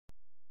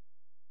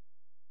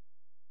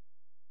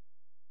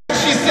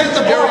set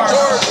the bar.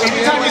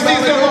 Anytime you see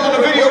stuff on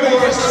the video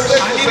board,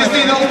 I need to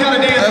see those kind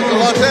of dance moves. As the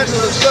Los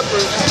Angeles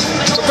Clippers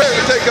prepare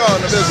to take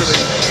on the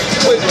visiting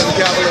Cleveland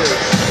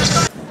Cavaliers.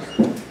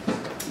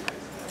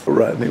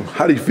 Rodney,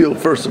 how do you feel,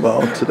 first of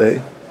all,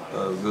 today?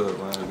 Good,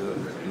 man, good.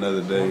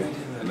 Another day,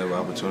 another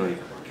opportunity.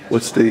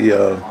 What's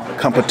the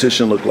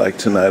competition look like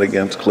tonight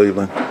against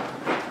Cleveland?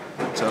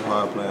 Tough,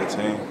 hard-playing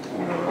team.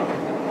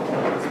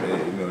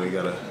 They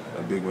got a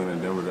big win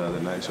in Denver the other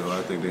night, so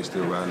I think they're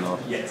still riding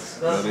off.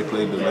 They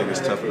played the Lakers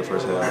tough in the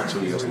first half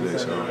too yesterday,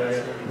 so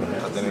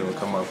I think they will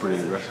come out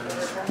pretty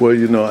aggressive.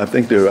 Well, I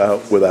think they're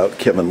out without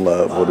Kevin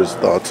Love. What are his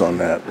thoughts on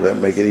that? Will that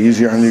make it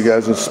easier on you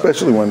guys,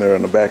 especially when they're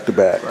in the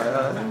back-to-back?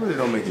 Right, it really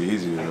don't make it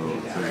easier,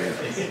 though.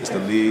 It's the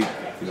league,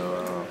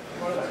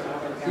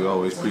 we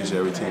always preach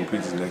every team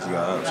preaches the next guy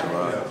up, so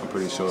I'm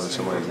pretty sure that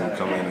somebody's going to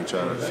come in and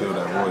try to fill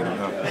that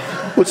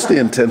void. What's the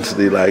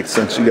intensity like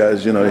since you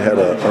guys, you had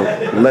a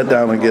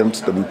letdown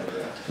against the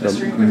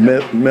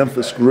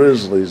Memphis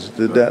Grizzlies?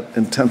 Did that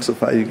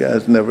intensify you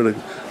guys never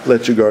to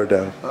let your guard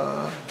down?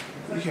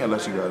 You can't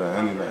let your guard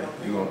down any night.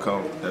 You're going to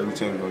come, every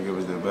team's going to give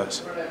us their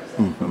best,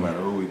 no matter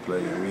who we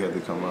play. And we have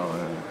to come out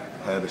and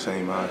have the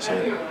same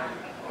mindset,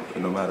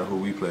 no matter who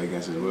we play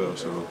against as well.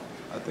 So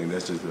I think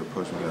that's just the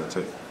approach we got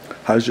to take.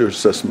 How's your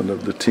assessment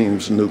of the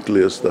team's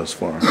nucleus thus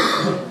far?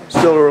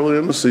 Still early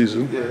in the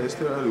season. Yeah, it's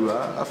still early,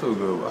 but I feel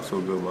good. I feel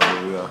good about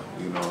where we are.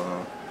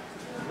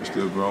 We're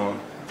still growing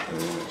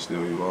and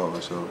still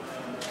evolving, so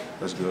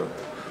that's good.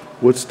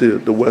 What's the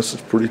West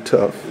is pretty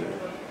tough. Yeah.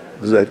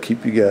 Does that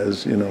keep you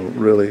guys,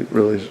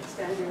 really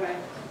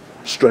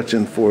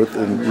stretching forth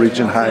and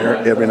reaching higher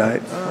every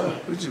night?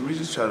 We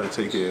just try to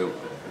take care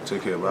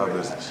of our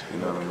business.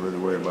 And really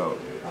worry about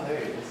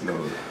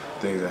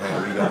things at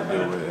hand we got to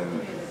deal with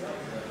and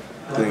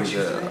things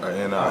that are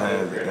in our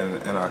hands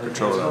and in our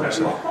control, I would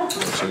say.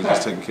 So we're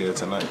just taking care of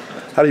tonight.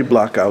 How do you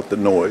block out the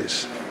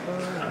noise?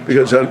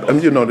 Because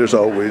there's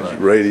always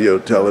radio,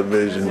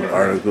 television,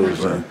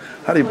 articles, and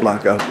how do you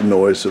block out the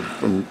noise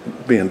from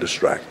being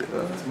distracted?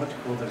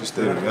 Just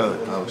stay together.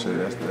 I would say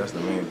that's the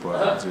main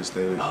part. Just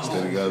stay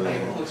together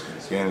and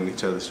gaining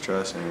each other's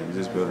trust and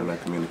just building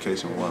that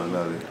communication with one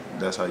another.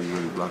 That's how you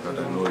really block out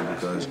that noise,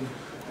 because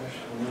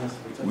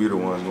we're the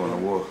ones going to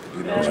war.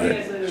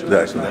 Right. So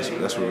Exactly.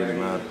 that's what really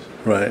matters.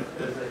 Right.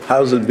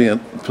 How's it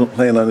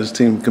playing on this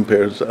team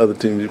compared to other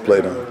teams you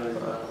played on?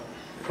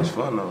 It's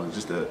fun though.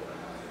 Just that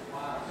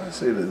I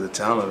say the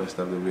talent and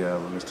stuff that we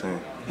have on this team.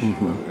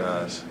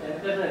 Guys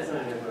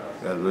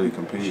really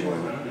compete,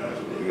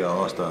 and we got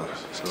all-stars.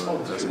 So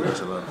that's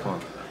a lot of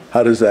fun.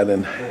 How does that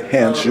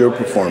enhance your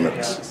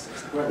performance?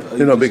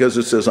 Because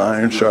it says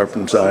iron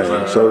sharpens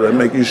iron, so that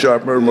make you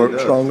sharper, more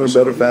stronger,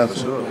 better,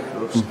 faster.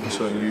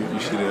 So you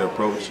see their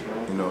approach,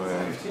 and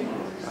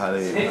how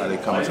they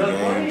come into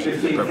games,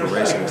 the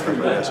preparation and stuff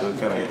like that. So it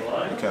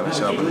kind of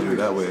sharpens you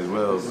that way as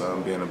well,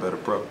 being a better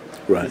pro.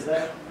 Right.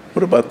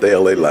 What about the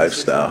LA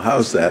lifestyle?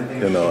 How's that?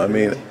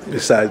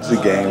 Besides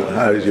the game,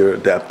 how is your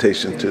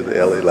adaptation to the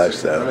LA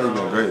lifestyle? It's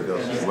been great though.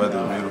 The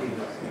weather's beautiful.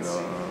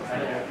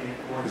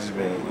 It's just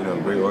been a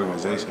great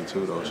organization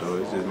too though. So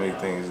it just makes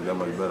things that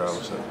much better, I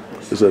would say.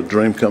 Is it a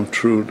dream come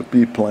true to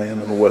be playing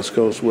on the West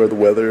Coast where the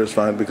weather is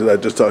fine? Because I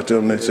just talked to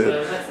them, they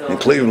said in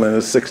Cleveland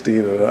it's 60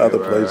 and other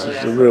places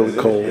it's really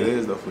cold. It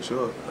is though, for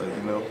sure.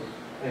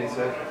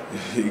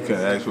 You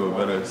can't ask for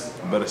a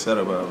better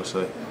setup, I would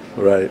say.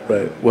 Right.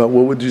 Well,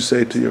 what would you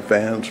say to your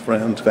fans,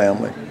 friends,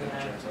 family?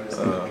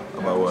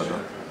 About what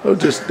though? Well,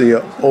 just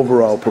the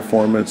overall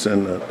performance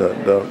and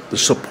the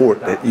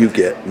support that you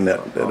get and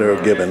that are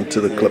given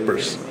to the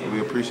Clippers. We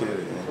appreciate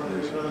it.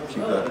 Just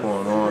keep that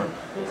pouring on.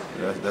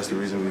 That's the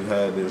reason we've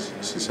had this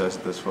success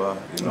thus far.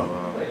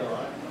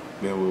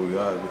 Being where we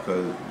are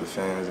because the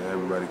fans and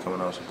everybody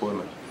coming out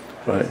supporting us.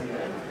 Right.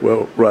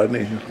 Well,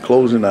 Rodney,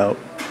 closing out,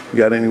 you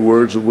got any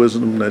words of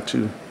wisdom that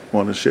you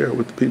want to share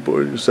with the people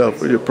or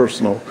yourself or your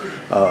personal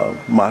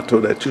motto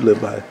that you live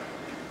by?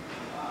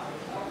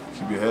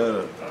 Keep your head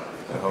up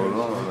and hold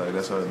on.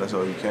 That's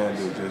all you can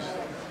do. Just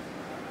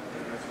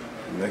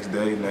next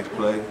day, next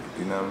play.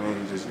 You know what I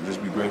mean?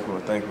 Just be grateful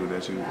and thankful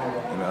that you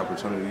have the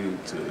opportunity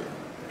to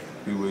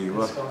be where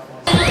you are.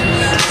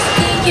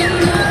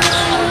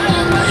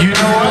 You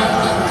know what?